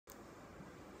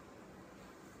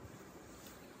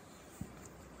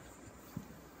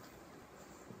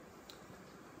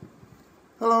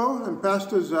Hello, I'm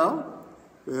Pastor Zell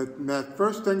at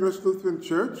First English Lutheran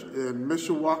Church in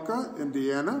Mishawaka,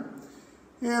 Indiana,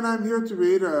 and I'm here to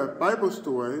read a Bible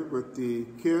story with the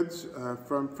kids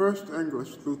from First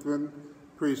English Lutheran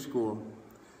Preschool.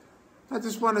 I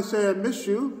just want to say I miss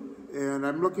you, and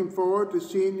I'm looking forward to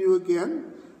seeing you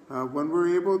again when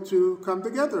we're able to come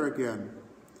together again.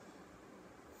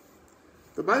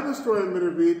 The Bible story I'm going to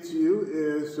read to you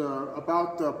is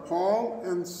about Paul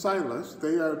and Silas.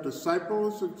 They are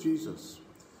disciples of Jesus.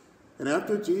 And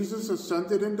after Jesus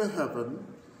ascended into heaven,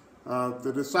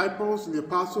 the disciples and the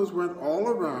apostles went all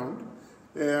around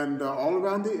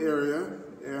the area,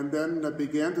 and then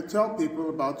began to tell people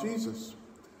about Jesus.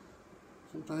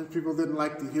 Sometimes people didn't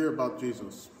like to hear about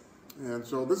Jesus. And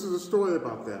so this is a story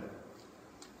about that,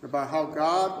 about how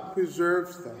God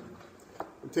preserves them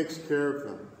and takes care of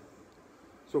them.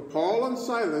 So Paul and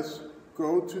Silas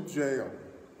go to jail.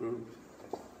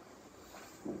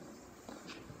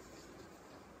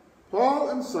 Paul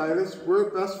and Silas were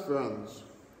best friends.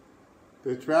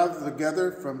 They traveled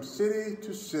together from city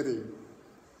to city,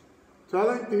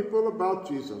 telling people about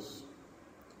Jesus.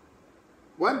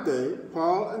 One day,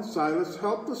 Paul and Silas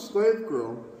helped a slave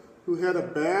girl who had a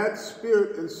bad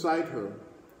spirit inside her.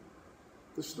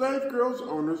 The slave girl's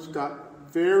owners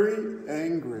got very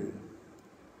angry.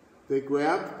 They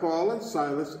grabbed Paul and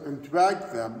Silas and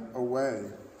dragged them away,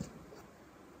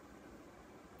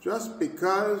 just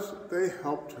because they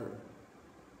helped her.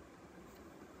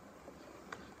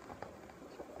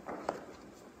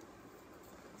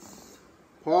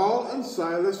 Paul and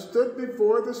Silas stood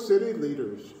before the city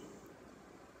leaders.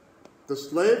 The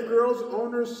slave girl's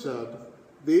owners said,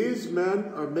 "These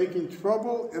men are making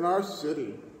trouble in our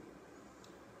city."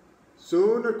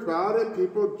 Soon a crowd of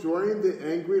people joined the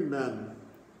angry men.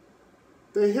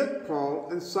 They hit Paul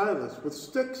and Silas with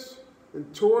sticks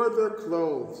and tore their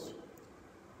clothes.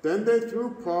 Then they threw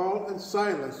Paul and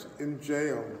Silas in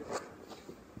jail.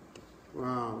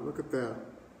 Wow, look at that.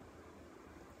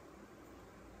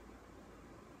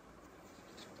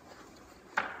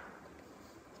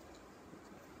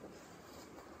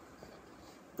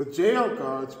 The jail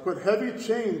guards put heavy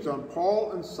chains on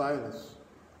Paul and Silas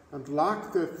and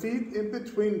locked their feet in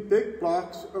between big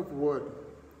blocks of wood.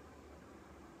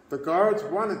 The guards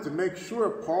wanted to make sure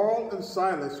Paul and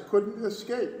Silas couldn't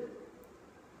escape.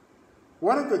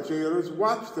 One of the jailers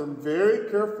watched them very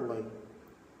carefully.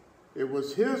 It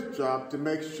was his job to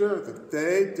make sure that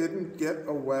they didn't get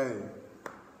away.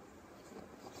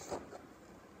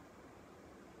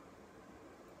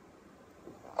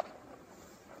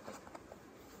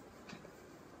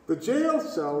 The jail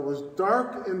cell was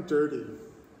dark and dirty.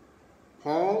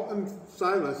 Paul and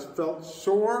Silas felt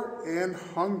sore and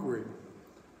hungry.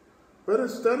 But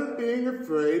instead of being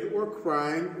afraid or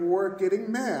crying or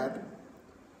getting mad,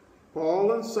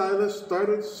 Paul and Silas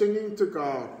started singing to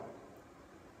God.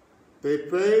 They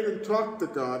prayed and talked to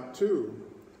God too,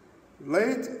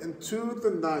 late into the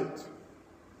night.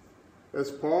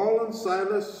 As Paul and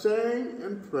Silas sang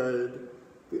and prayed,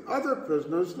 the other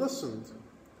prisoners listened.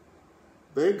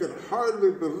 They could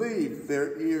hardly believe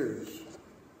their ears.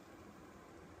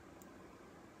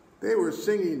 They were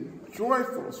singing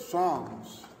joyful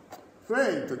songs,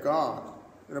 praying to God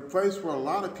in a place where a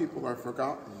lot of people are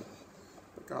forgotten.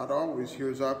 But God always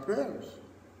hears our prayers.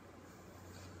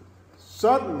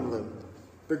 Suddenly,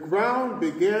 the ground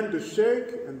began to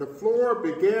shake and the floor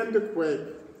began to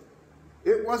quake.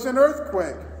 It was an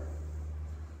earthquake.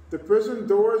 The prison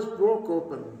doors broke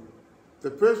open.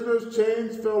 The prisoners'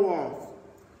 chains fell off.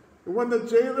 And when the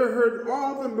jailer heard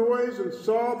all the noise and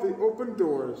saw the open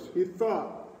doors, he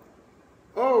thought,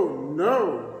 "Oh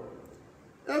no!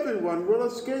 Everyone will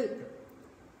escape,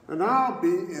 and I'll be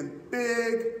in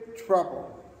big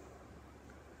trouble."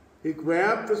 He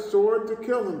grabbed the sword to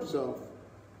kill himself,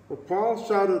 but Paul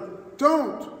shouted,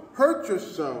 "Don't hurt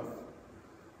yourself.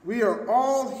 We are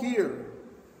all here."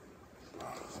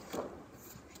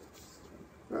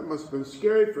 That must have been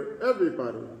scary for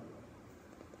everybody.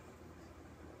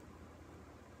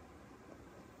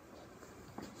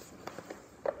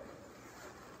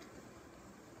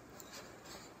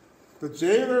 The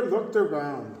jailer looked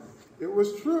around. It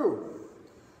was true.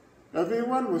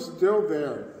 Everyone was still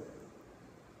there.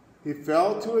 He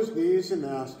fell to his knees and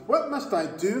asked, "What must I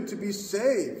do to be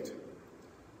saved?"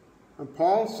 And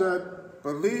Paul said,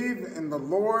 "Believe in the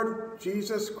Lord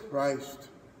Jesus Christ."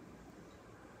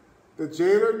 The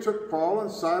jailer took Paul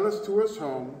and Silas to his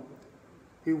home.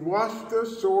 He washed their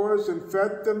sores and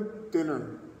fed them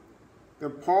dinner.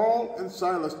 Then Paul and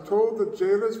Silas told the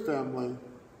jailer's family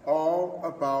all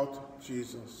about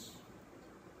Jesus.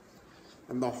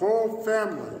 And the whole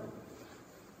family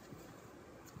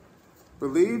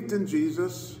believed in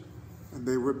Jesus, and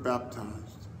they were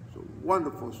baptized. It's a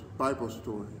wonderful Bible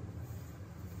story.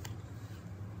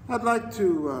 I'd like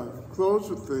to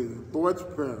close with the Lord's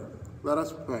Prayer. Let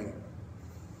us pray.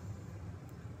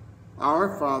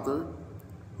 Our Father,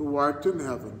 who art in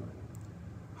heaven,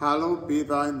 hallowed be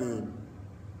thy name.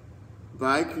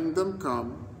 Thy kingdom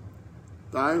come,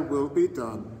 thy will be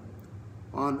done,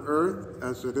 on earth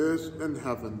as it is in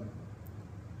heaven.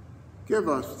 Give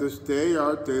us this day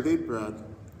our daily bread,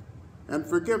 and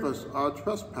forgive us our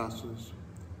trespasses,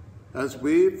 as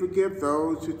we forgive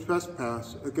those who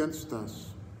trespass against us.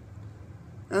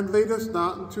 And lead us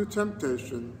not into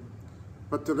temptation,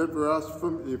 but deliver us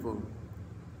from evil.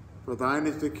 For thine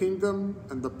is the kingdom,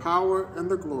 and the power, and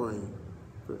the glory,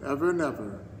 forever and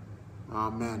ever.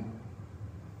 Amen.